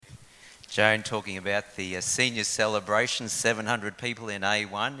Joan talking about the senior celebration, 700 people in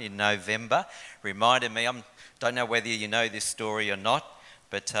A1 in November, reminded me, I don't know whether you know this story or not,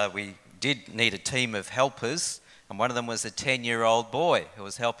 but we did need a team of helpers, and one of them was a 10-year-old boy who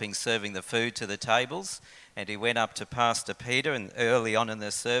was helping serving the food to the tables, and he went up to Pastor Peter and early on in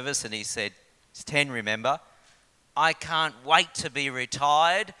the service and he said, "It's 10, remember, I can't wait to be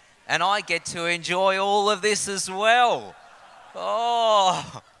retired and I get to enjoy all of this as well."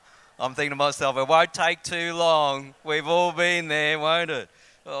 Oh, I'm thinking to myself, it won't take too long. We've all been there, won't it?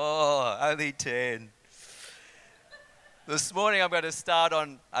 Oh, only 10. This morning I'm going to start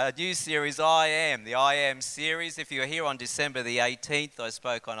on a new series, I Am, the I Am series. If you were here on December the 18th, I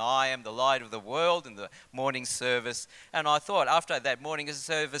spoke on I Am, the light of the world in the morning service. And I thought, after that morning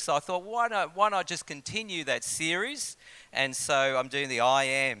service, I thought, why not just continue that series? And so I'm doing the I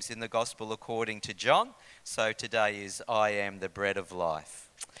Ams in the Gospel according to John. So today is I Am the Bread of Life.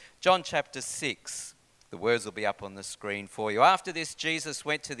 John chapter 6. The words will be up on the screen for you. After this, Jesus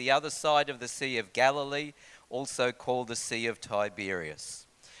went to the other side of the Sea of Galilee, also called the Sea of Tiberias.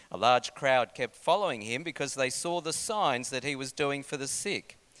 A large crowd kept following him because they saw the signs that he was doing for the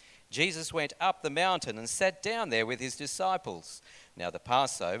sick. Jesus went up the mountain and sat down there with his disciples. Now the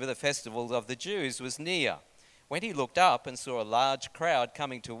Passover, the festival of the Jews, was near. When he looked up and saw a large crowd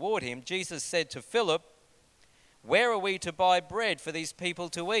coming toward him, Jesus said to Philip, "Where are we to buy bread for these people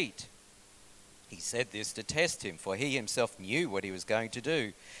to eat?" He said this to test him, for he himself knew what he was going to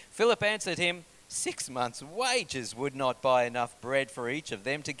do. Philip answered him, 6 months' wages would not buy enough bread for each of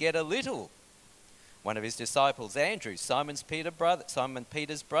them to get a little. One of his disciples, Andrew, Simon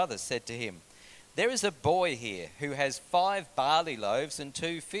Peter's brother, said to him, "There is a boy here who has 5 barley loaves and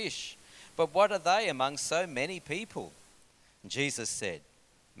 2 fish, but what are they among so many people?" And Jesus said,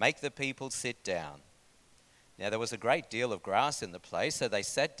 "Make the people sit down." Now there was a great deal of grass in the place, so they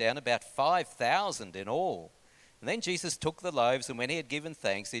sat down, about 5,000 in all. And then Jesus took the loaves, and when he had given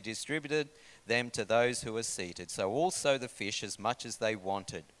thanks, he distributed them to those who were seated, so also the fish as much as they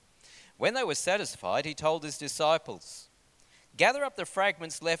wanted. When they were satisfied, he told his disciples, "Gather up the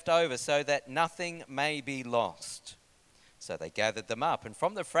fragments left over so that nothing may be lost." So they gathered them up, and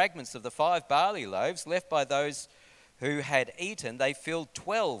from the fragments of the 5 barley loaves left by those who had eaten, they filled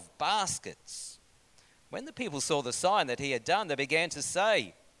 12 baskets. When the people saw the sign that he had done, they began to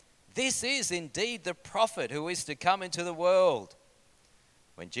say, "This is indeed the prophet who is to come into the world."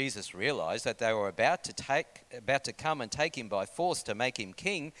 When Jesus realized that they were about to come and take him by force to make him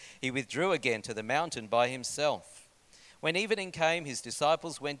king, he withdrew again to the mountain by himself. When evening came, his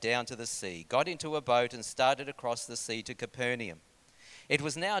disciples went down to the sea, got into a boat and started across the sea to Capernaum. It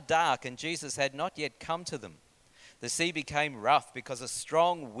was now dark and Jesus had not yet come to them. The sea became rough because a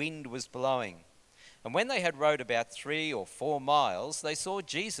strong wind was blowing. And when they had rowed about 3 or 4 miles, they saw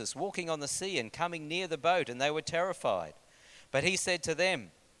Jesus walking on the sea and coming near the boat, and they were terrified. But he said to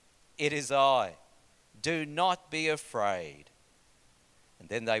them, "It is I. Do not be afraid." And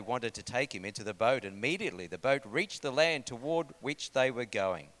then they wanted to take him into the boat, and immediately the boat reached the land toward which they were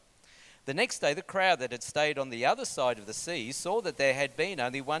going. The next day, the crowd that had stayed on the other side of the sea saw that there had been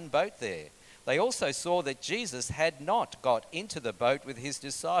only one boat there. They also saw that Jesus had not got into the boat with his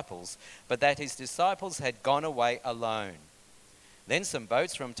disciples, but that his disciples had gone away alone. Then some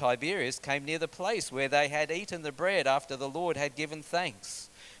boats from Tiberias came near the place where they had eaten the bread after the Lord had given thanks.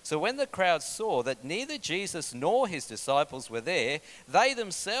 So when the crowd saw that neither Jesus nor his disciples were there, they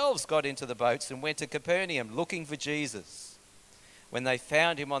themselves got into the boats and went to Capernaum looking for Jesus. When they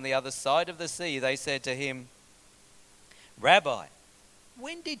found him on the other side of the sea, they said to him, "Rabbi,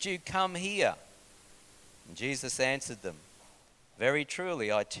 when did you come here?" And Jesus answered them, "Very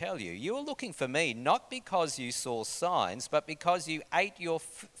truly, I tell you, you are looking for me not because you saw signs, but because you ate your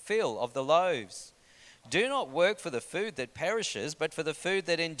fill of the loaves. Do not work for the food that perishes, but for the food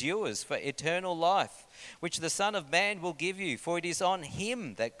that endures, for eternal life, which the Son of Man will give you, for it is on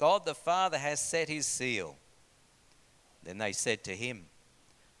him that God the Father has set his seal." Then they said to him,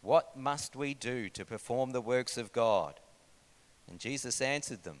 "What must we do to perform the works of God?" And Jesus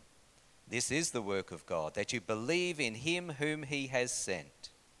answered them, "This is the work of God, that you believe in him whom he has sent."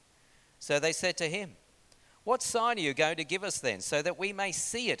 So they said to him, "What sign are you going to give us then, so that we may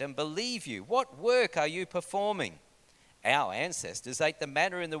see it and believe you? What work are you performing? Our ancestors ate the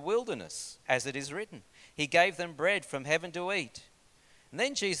manna in the wilderness, as it is written, he gave them bread from heaven to eat." And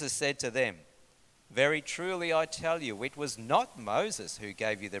then Jesus said to them, "Very truly I tell you, it was not Moses who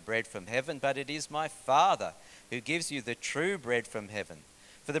gave you the bread from heaven, but it is my Father who gives you the true bread from heaven.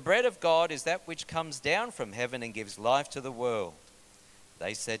 For the bread of God is that which comes down from heaven and gives life to the world."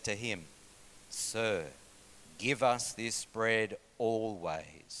 They said to him, "Sir, give us this bread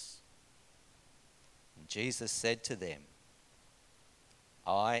always." Jesus said to them,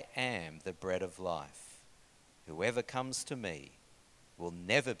 I am the bread of life. Whoever comes to me will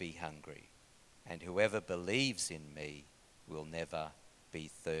never be hungry, and whoever believes in me will never be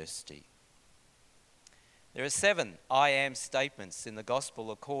thirsty. There are 7 I am statements in the Gospel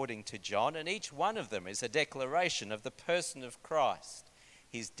according to John, and each one of them is a declaration of the person of Christ,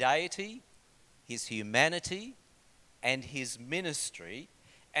 his deity, his humanity, and his ministry,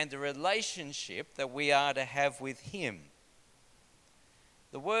 and the relationship that we are to have with him.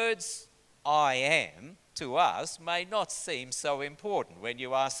 The words I am to us may not seem so important when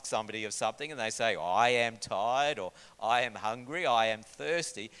you ask somebody of something and they say, I am tired, or I am hungry, I am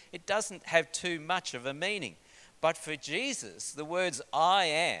thirsty. It doesn't have too much of a meaning. But for Jesus, the words I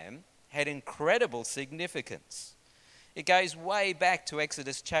am had incredible significance. It goes way back to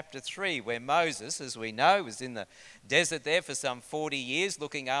Exodus chapter 3, where Moses, as we know, was in the desert there for some 40 years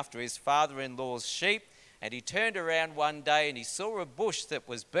looking after his father-in-law's sheep. And he turned around one day and he saw a bush that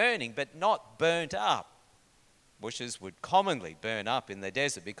was burning, but not burnt up. Bushes would commonly burn up in the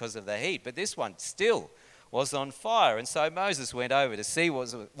desert because of the heat, but this one still was on fire. And so Moses went over to see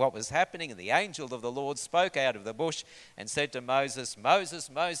what was happening, and the angel of the Lord spoke out of the bush and said to Moses, Moses,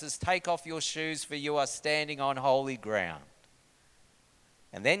 Moses, take off your shoes, for you are standing on holy ground.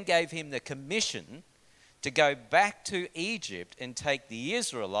 And then gave him the commission to go back to Egypt and take the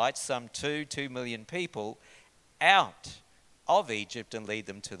Israelites, some 2 million people, out of Egypt and lead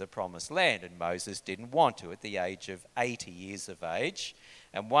them to the promised land. And Moses didn't want to at the age of 80 years of age.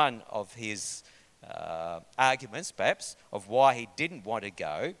 And one of his arguments, perhaps, of why he didn't want to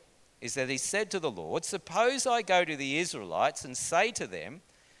go is that he said to the Lord, suppose I go to the Israelites and say to them,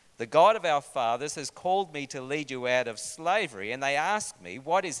 the God of our fathers has called me to lead you out of slavery, and they ask me,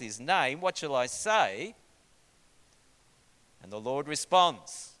 what is his name? What shall I say? And the Lord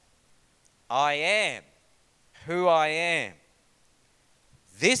responds, I am who I am.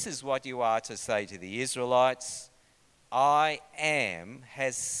 This is what you are to say to the Israelites, I am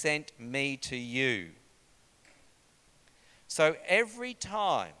has sent me to you. So every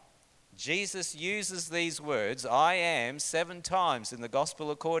time Jesus uses these words, I am, 7 times in the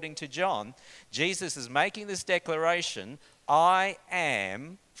Gospel according to John, Jesus is making this declaration, I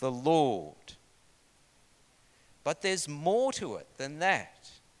am the Lord. But there's more to it than that.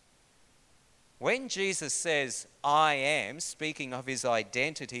 When Jesus says, I am, speaking of his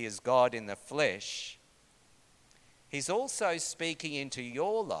identity as God in the flesh, he's also speaking into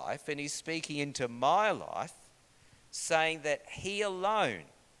your life and he's speaking into my life, saying that he alone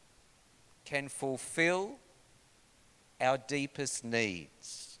can fulfill our deepest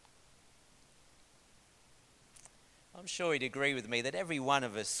needs. I'm sure he'd agree with me that every one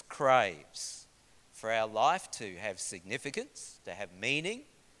of us craves for our life to have significance, to have meaning,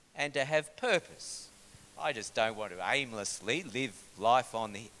 and to have purpose. I just don't want to aimlessly live life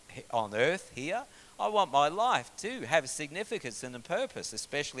on earth here. I want my life to have significance and a purpose,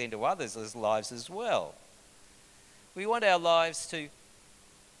 especially into others' lives as well. We want our lives to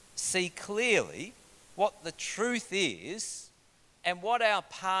see clearly what the truth is and what our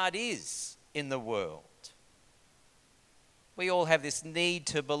part is in the world. We all have this need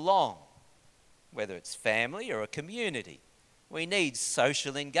to belong, whether it's family or a community. We need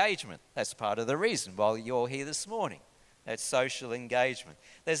social engagement. That's part of the reason why you're here this morning. That's social engagement.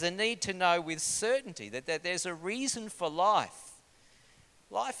 There's a need to know with certainty that there's a reason for life.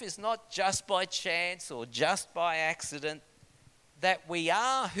 Life is not just by chance or just by accident. That we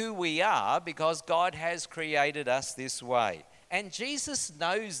are who we are because God has created us this way. And Jesus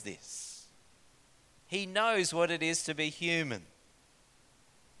knows this. He knows what it is to be human.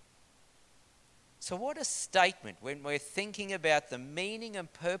 So what a statement when we're thinking about the meaning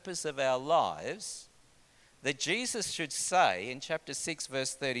and purpose of our lives, that Jesus should say in chapter 6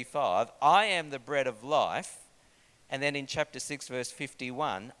 verse 35, I am the bread of life, and then in chapter 6 verse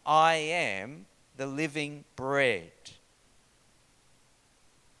 51, I am the living bread.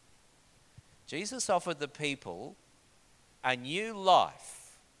 Jesus offered the people a new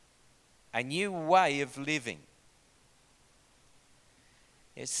life, a new way of living.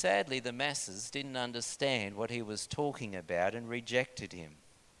 Yet sadly, the masses didn't understand what he was talking about and rejected him.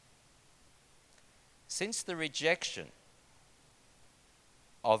 Since the rejection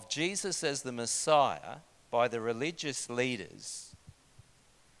of Jesus as the Messiah by the religious leaders,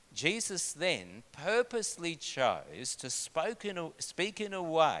 Jesus then purposely chose to speak in a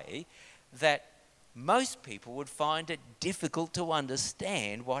way that most people would find it difficult to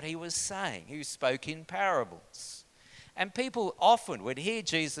understand what he was saying. He spoke in parables. And people often would hear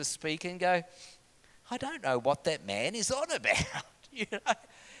Jesus speak and go, I don't know what that man is on about.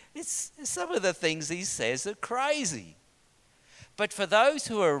 Some of the things he says are crazy. But for those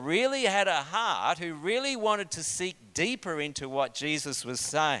who really had a heart, who really wanted to seek deeper into what Jesus was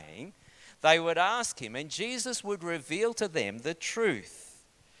saying, they would ask him, and Jesus would reveal to them the truth,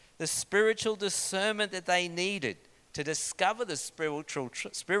 the spiritual discernment that they needed to discover the spiritual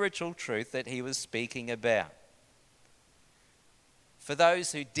truth that he was speaking about. For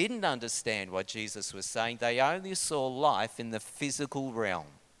those who didn't understand what Jesus was saying, they only saw life in the physical realm.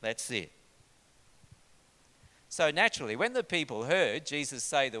 That's it. So naturally, when the people heard Jesus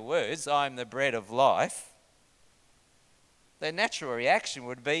say the words, "I am the bread of life," their natural reaction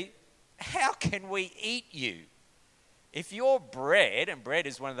would be, "How can we eat you? If you're bread, and bread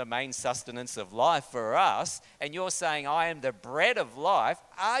is one of the main sustenance of life for us, and you're saying, 'I am the bread of life,'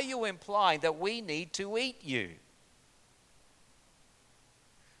 are you implying that we need to eat you?"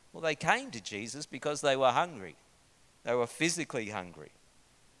 Well, they came to Jesus because they were hungry. They were physically hungry.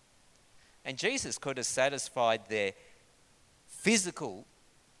 And Jesus could have satisfied their physical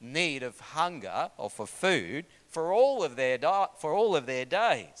need of hunger or for food for all of their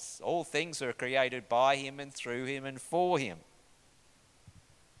days. All things are created by him and through him and for him.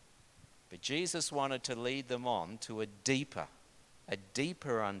 But Jesus wanted to lead them on to a deeper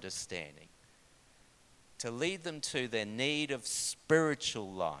understanding, to lead them to their need of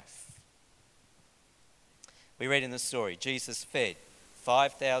spiritual life. We read in the story, Jesus fed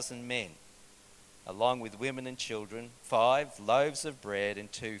 5,000 men, along with women and children, 5 loaves of bread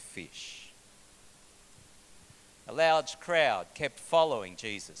and 2 fish. A large crowd kept following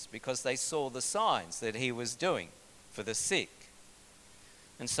Jesus because they saw the signs that he was doing for the sick.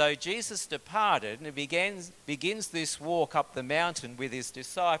 And so Jesus departed and begins this walk up the mountain with his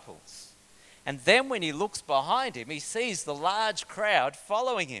disciples. And then when he looks behind him, he sees the large crowd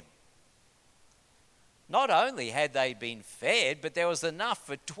following him. Not only had they been fed, but there was enough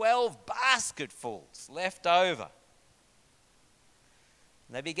for 12 basketfuls left over.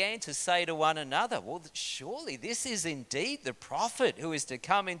 And they began to say to one another, "Well, surely this is indeed the prophet who is to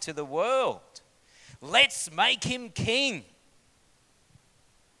come into the world. Let's make him king."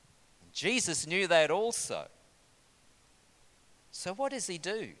 And Jesus knew that also. So what does he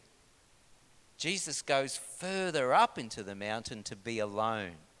do? Jesus goes further up into the mountain to be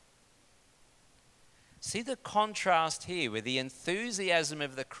alone. See the contrast here with the enthusiasm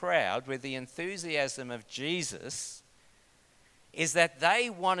of the crowd, with the enthusiasm of Jesus, is that they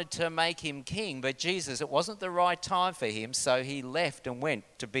wanted to make him king, but Jesus, it wasn't the right time for him, so he left and went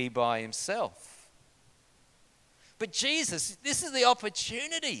to be by himself. But Jesus, this is the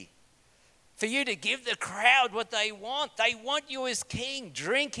opportunity for you to give the crowd what they want. They want you as king.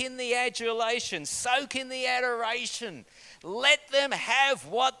 Drink in the adulation, soak in the adoration. Let them have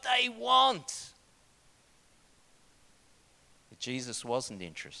what they want. Jesus wasn't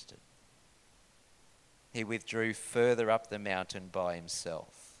interested. He withdrew further up the mountain by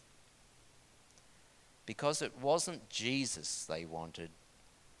himself. Because it wasn't Jesus they wanted,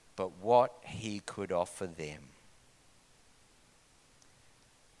 but what he could offer them.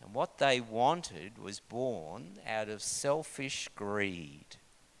 And what they wanted was born out of selfish greed.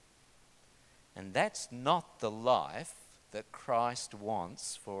 And that's not the life that Christ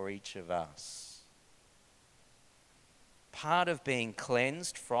wants for each of us. Part of being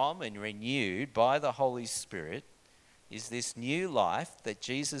cleansed from and renewed by the Holy Spirit is this new life that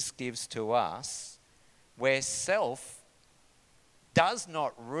Jesus gives to us, where self does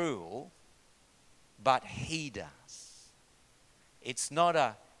not rule, but he does. It's not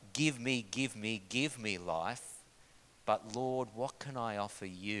a give me life, but Lord, what can I offer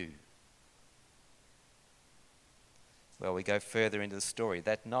you? Well, we go further into the story.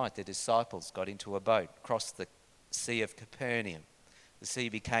 That night the disciples got into a boat, crossed the Sea of Capernaum. The sea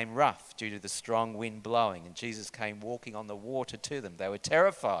became rough due to the strong wind blowing, and Jesus came walking on the water to them. They were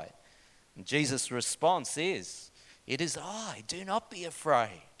terrified. And Jesus' response is, "It is I, do not be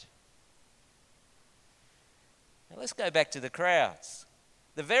afraid." Now let's go back to the crowds.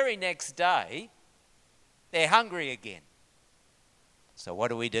 The very next day, they're hungry again. So what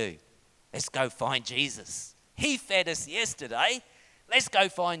do? Let's go find Jesus. He fed us yesterday. Let's go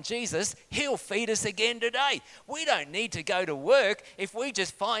find Jesus. He'll feed us again today. We don't need to go to work if we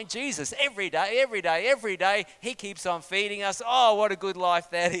just find Jesus every day. He keeps on feeding us. Oh, what a good life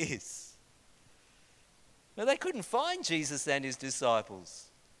that is. But they couldn't find Jesus and his disciples.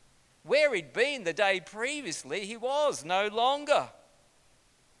 Where he'd been the day previously, he was no longer.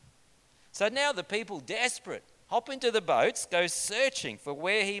 So now the people, desperate, hop into the boats, go searching for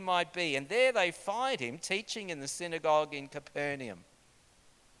where he might be. And there they find him teaching in the synagogue in Capernaum.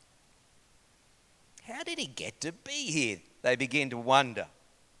 How did he get to be here? They begin to wonder.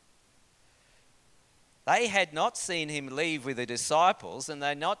 They had not seen him leave with the disciples, and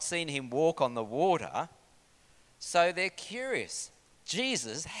they'd not seen him walk on the water. So they're curious.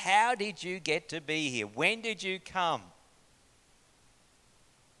 Jesus, how did you get to be here? When did you come?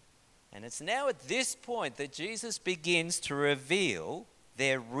 And it's now at this point that Jesus begins to reveal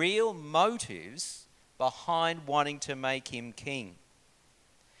their real motives behind wanting to make him king.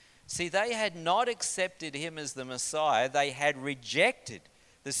 See, they had not accepted him as the Messiah. They had rejected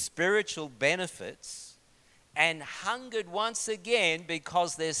the spiritual benefits and hungered once again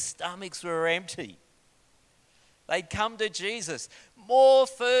because their stomachs were empty. They'd come to Jesus, more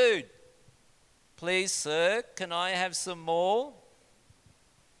food. Please, sir, can I have some more?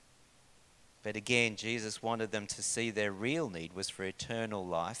 But again, Jesus wanted them to see their real need was for eternal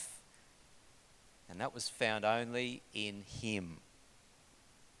life, and that was found only in him.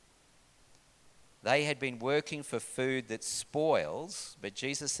 They had been working for food that spoils, but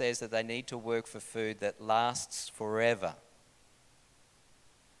Jesus says that they need to work for food that lasts forever.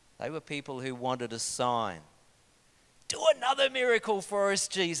 They were people who wanted a sign. Do another miracle for us,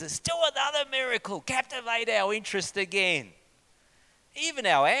 Jesus. Do another miracle. Captivate our interest again. Even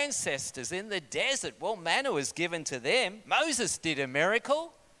our ancestors in the desert, well, manna was given to them. Moses did a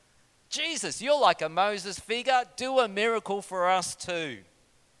miracle. Jesus, you're like a Moses figure. Do a miracle for us too.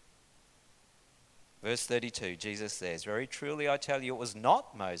 Verse 32, Jesus says, very truly I tell you, it was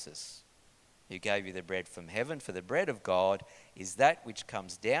not Moses who gave you the bread from heaven, for the bread of God is that which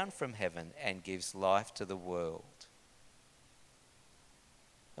comes down from heaven and gives life to the world.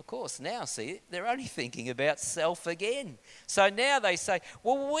 Of course, now, see, they're only thinking about self again. So now they say,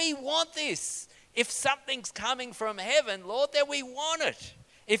 well, we want this. If something's coming from heaven, Lord, then we want it.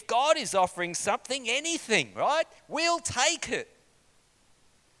 If God is offering something, anything, right? We'll take it.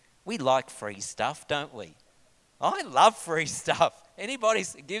 We like free stuff, don't we? I love free stuff. Anybody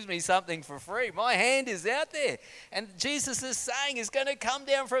gives me something for free, my hand is out there. And Jesus is saying it's going to come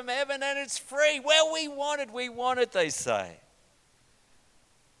down from heaven and it's free. Well, we want it, they say.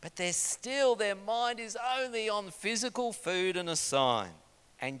 But their mind is only on physical food and a sign.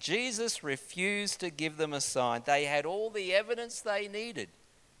 And Jesus refused to give them a sign. They had all the evidence they needed.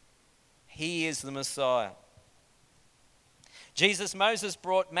 He is the Messiah. Moses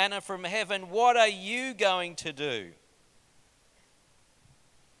brought manna from heaven. What are you going to do?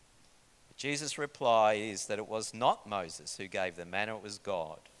 Jesus' reply is that it was not Moses who gave the manna, it was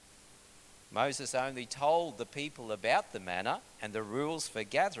God. Moses only told the people about the manna and the rules for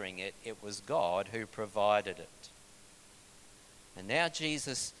gathering it. It was God who provided it. And now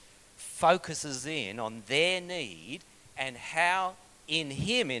Jesus focuses in on their need and how in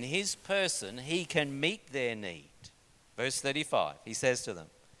him, in his person, he can meet their need. Verse 35, he says to them,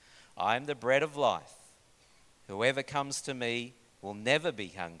 I am the bread of life. Whoever comes to me will never be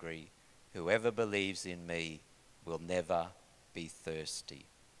hungry. Whoever believes in me will never be thirsty.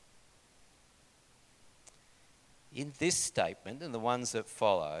 In this statement and the ones that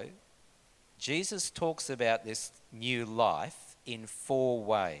follow, Jesus talks about this new life in 4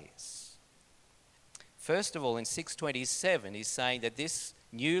 ways. First of all, in 6:27, he's saying that this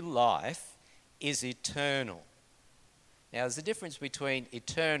new life is eternal. Now, there's a difference between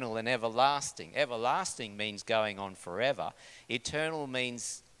eternal and everlasting. Everlasting means going on forever. Eternal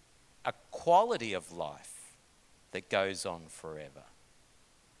means a quality of life that goes on forever.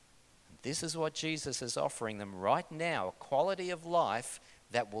 And this is what Jesus is offering them right now, a quality of life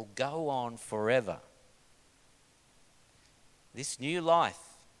that will go on forever. This new life,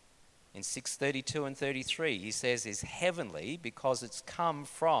 in 6:32 and 33, he says is heavenly because it's come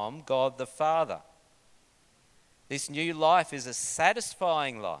from God the Father. This new life is a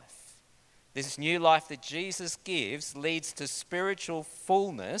satisfying life. This new life that Jesus gives leads to spiritual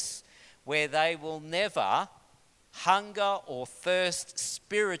fullness where they will never hunger or thirst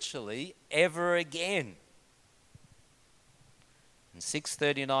spiritually ever again. In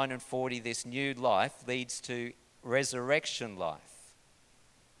 6:39 and 40, this new life leads to resurrection life.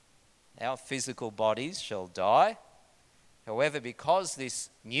 Our physical bodies shall die. However, because this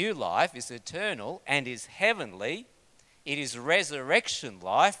new life is eternal and is heavenly, it is resurrection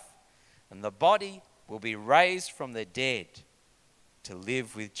life, and the body will be raised from the dead to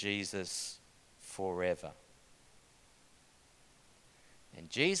live with Jesus forever.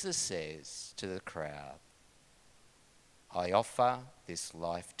 And Jesus says to the crowd, I offer this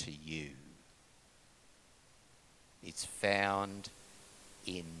life to you. It's found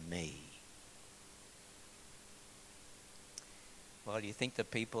in me. Well, do you think the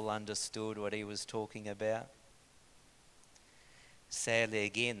people understood what he was talking about? Sadly,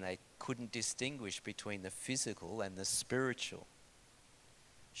 again, they couldn't distinguish between the physical and the spiritual.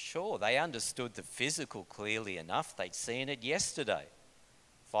 Sure, they understood the physical clearly enough. They'd seen it yesterday.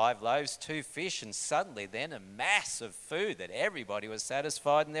 5 loaves, 2 fish, and suddenly then a mass of food that everybody was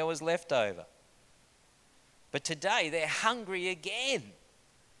satisfied and there was left over. But today they're hungry again.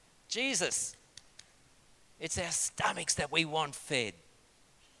 Jesus, it's our stomachs that we want fed.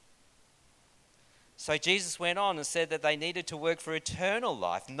 So Jesus went on and said that they needed to work for eternal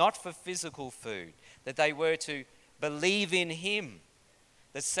life, not for physical food, that they were to believe in him.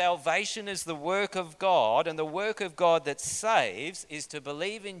 That salvation is the work of God, and the work of God that saves is to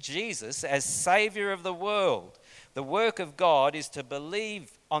believe in Jesus as Saviour of the world. The work of God is to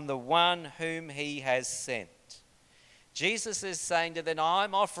believe on the one whom he has sent. Jesus is saying to them,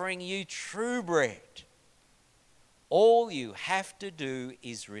 I'm offering you true bread. All you have to do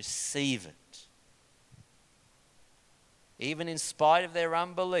is receive it. Even in spite of their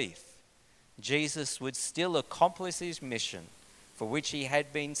unbelief, Jesus would still accomplish his mission for which he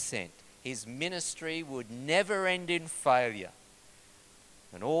had been sent. His ministry would never end in failure.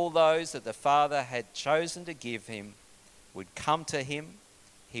 And all those that the Father had chosen to give him would come to him.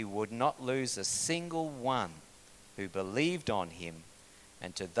 He would not lose a single one who believed on him.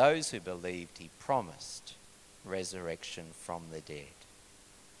 And to those who believed, he promised resurrection from the dead.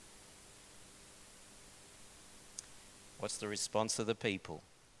 What's the response of the people?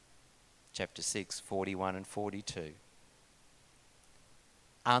 Chapter 6, 41 and 42.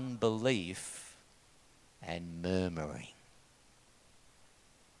 Unbelief and murmuring.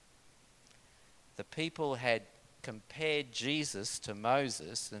 The people had compared Jesus to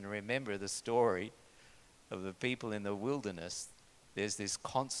Moses, and remember the story of the people in the wilderness. There's this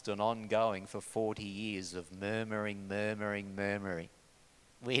constant ongoing for 40 years of murmuring.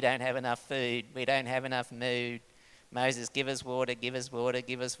 We don't have enough food. We don't have enough food. Moses, give us water, give us water,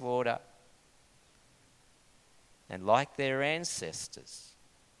 give us water. And like their ancestors,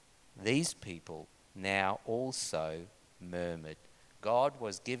 these people now also murmured. God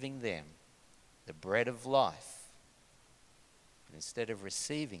was giving them the bread of life. And instead of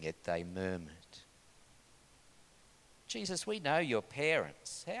receiving it, they murmured. Jesus, we know your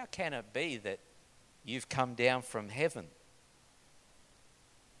parents. How can it be that you've come down from heaven?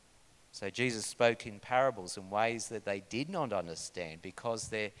 So Jesus spoke in parables in ways that they did not understand because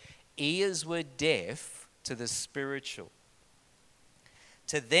their ears were deaf to the spiritual.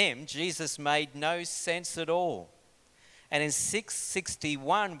 To them, Jesus made no sense at all. And in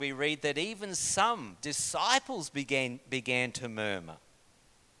 661, we read that even some disciples began to murmur.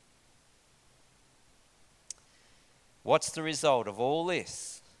 What's the result of all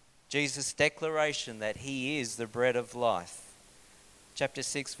this? Jesus' declaration that he is the bread of life. Chapter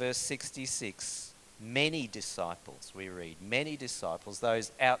 6, verse 66. Many disciples, we read, many disciples,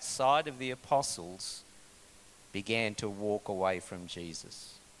 those outside of the apostles, began to walk away from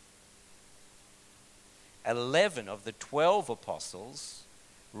Jesus. 11 of the 12 apostles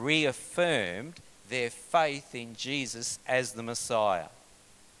reaffirmed their faith in Jesus as the Messiah.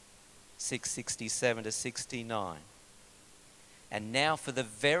 667 to 69. And now for the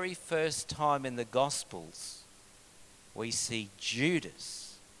very first time in the Gospels, we see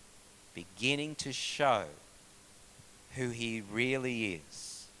Judas beginning to show who he really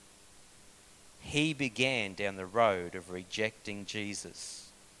is. He began down the road of rejecting Jesus.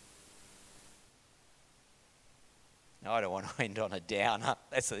 Now, I don't want to end on a downer.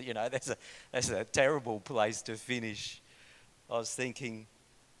 That's a terrible place to finish. I was thinking,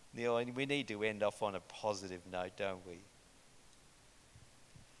 Neil, we need to end off on a positive note, don't we?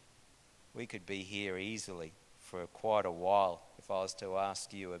 We could be here easily for quite a while if I was to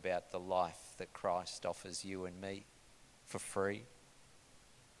ask you about the life that Christ offers you and me for free.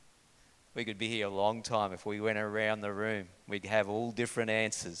 We could be here a long time if we went around the room. We'd have all different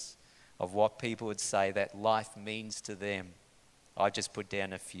answers of what people would say that life means to them. I just put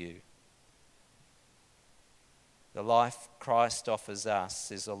down a few. The life Christ offers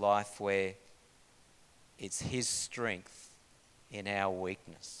us is a life where it's his strength in our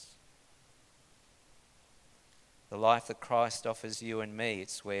weakness. The life that Christ offers you and me,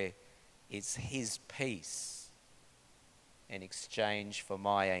 it's where it's his peace in exchange for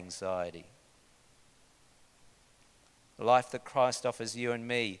my anxiety. The life that Christ offers you and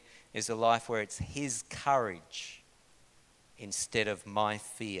me is a life where it's his courage instead of my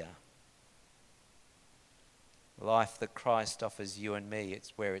fear. The life that Christ offers you and me,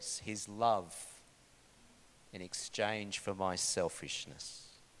 it's where it's his love in exchange for my selfishness.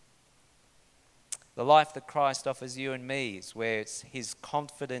 The life that Christ offers you and me is where it's his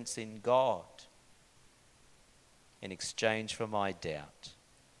confidence in God in exchange for my doubt.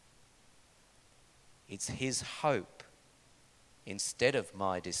 It's his hope instead of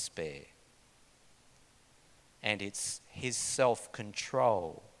my despair. And it's his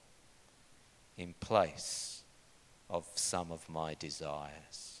self-control in place of some of my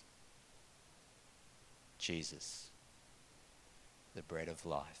desires. Jesus, the bread of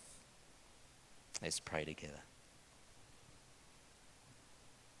life. Let's pray together.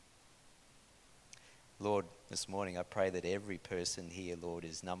 Lord, this morning I pray that every person here, Lord,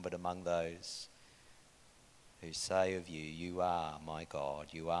 is numbered among those who say of you, you are my God,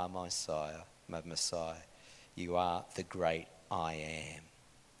 you are my Messiah, you are the great I am.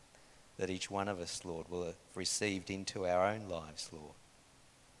 That each one of us, Lord, will have received into our own lives, Lord,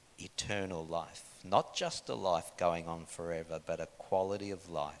 eternal life. Not just a life going on forever, but a quality of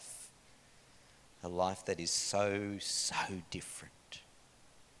life. A life that is so different.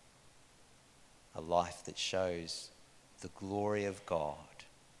 A life that shows the glory of God,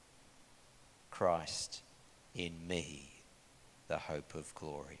 Christ in me, the hope of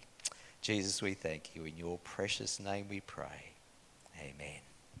glory. Jesus, we thank you. In your precious name we pray. Amen.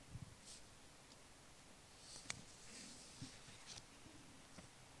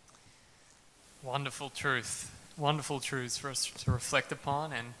 Wonderful truths for us to reflect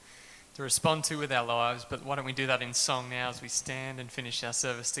upon and to respond to with our lives. But why don't we do that in song now as we stand and finish our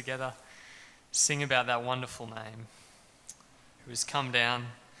service together? Sing about that wonderful name who has come down,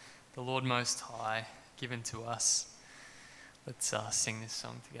 the Lord Most High, given to us. Let's sing this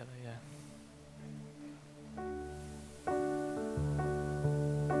song together, yeah.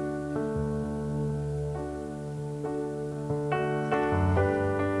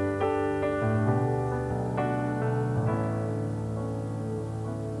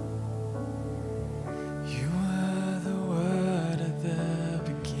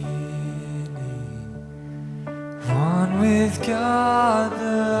 God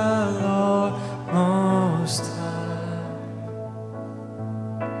the Lord Most High,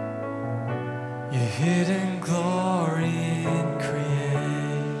 your hidden glory in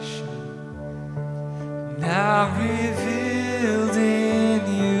creation, now revealed in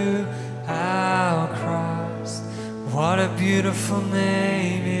you, our Christ. What a beautiful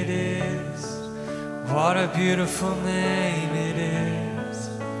name it is, what a beautiful name it is,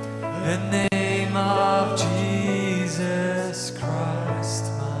 the name of Jesus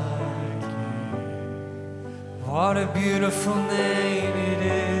Christ, my King. What a beautiful name it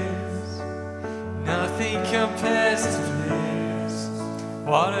is. Nothing compares to this.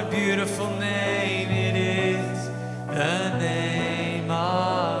 What a beautiful name it is. The name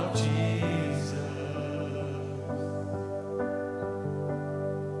of Jesus.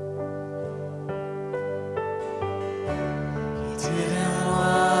 He didn't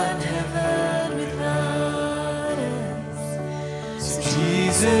want heaven without us. So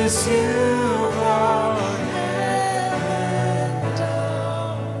Jesus, you brought heaven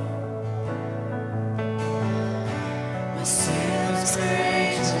down. My sin was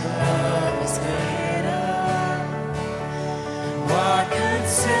great, your love was greater. What could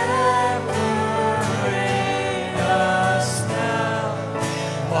separate us now?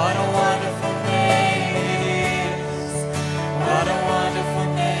 What a wonderful name it is. What a wonderful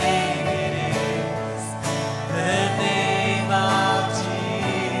name it is. The name of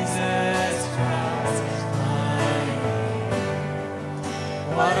Jesus Christ, my King.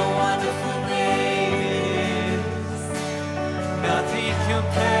 What a wonderful name it is. Nothing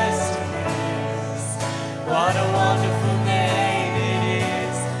compares to this. What a wonderful name it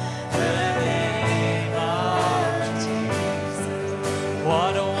is. The name of Jesus.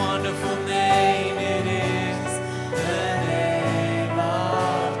 What a wonderful name it is. The name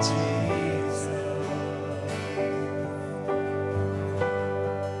of Jesus.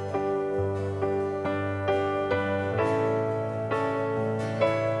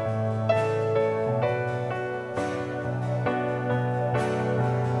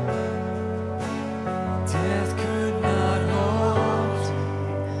 Death could not hold you.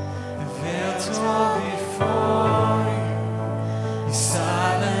 The veil tore before you. You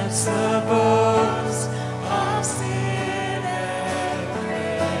silenced the boast of sin and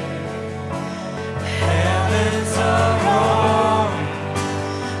grave. Heavens are roaring,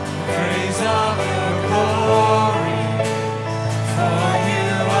 praise of your glory. For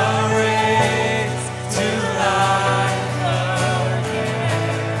you are raised to life again.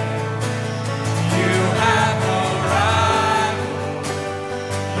 You have no rival,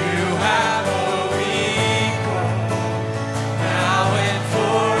 you have no equal, now and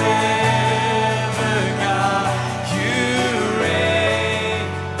forever.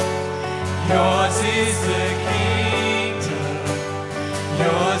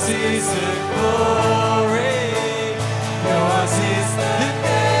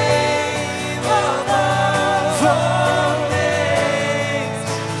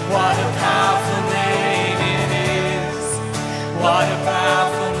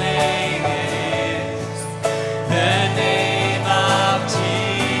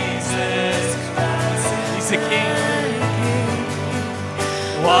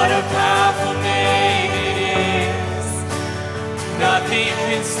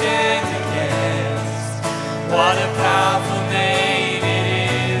 What a powerful name it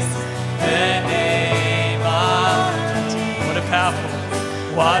is, the name of Jesus.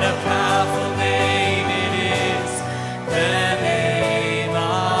 What a powerful name it is, the name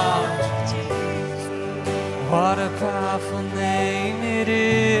of Jesus. What a powerful name it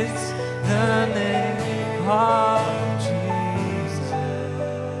is, the name of Jesus.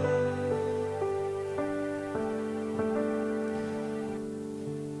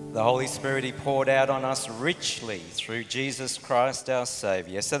 The Holy Spirit He poured out on us richly through Jesus Christ our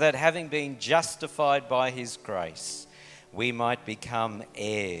Saviour, so that having been justified by His grace, we might become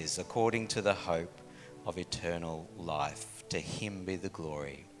heirs according to the hope of eternal life. To Him be the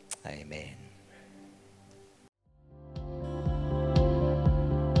glory. Amen.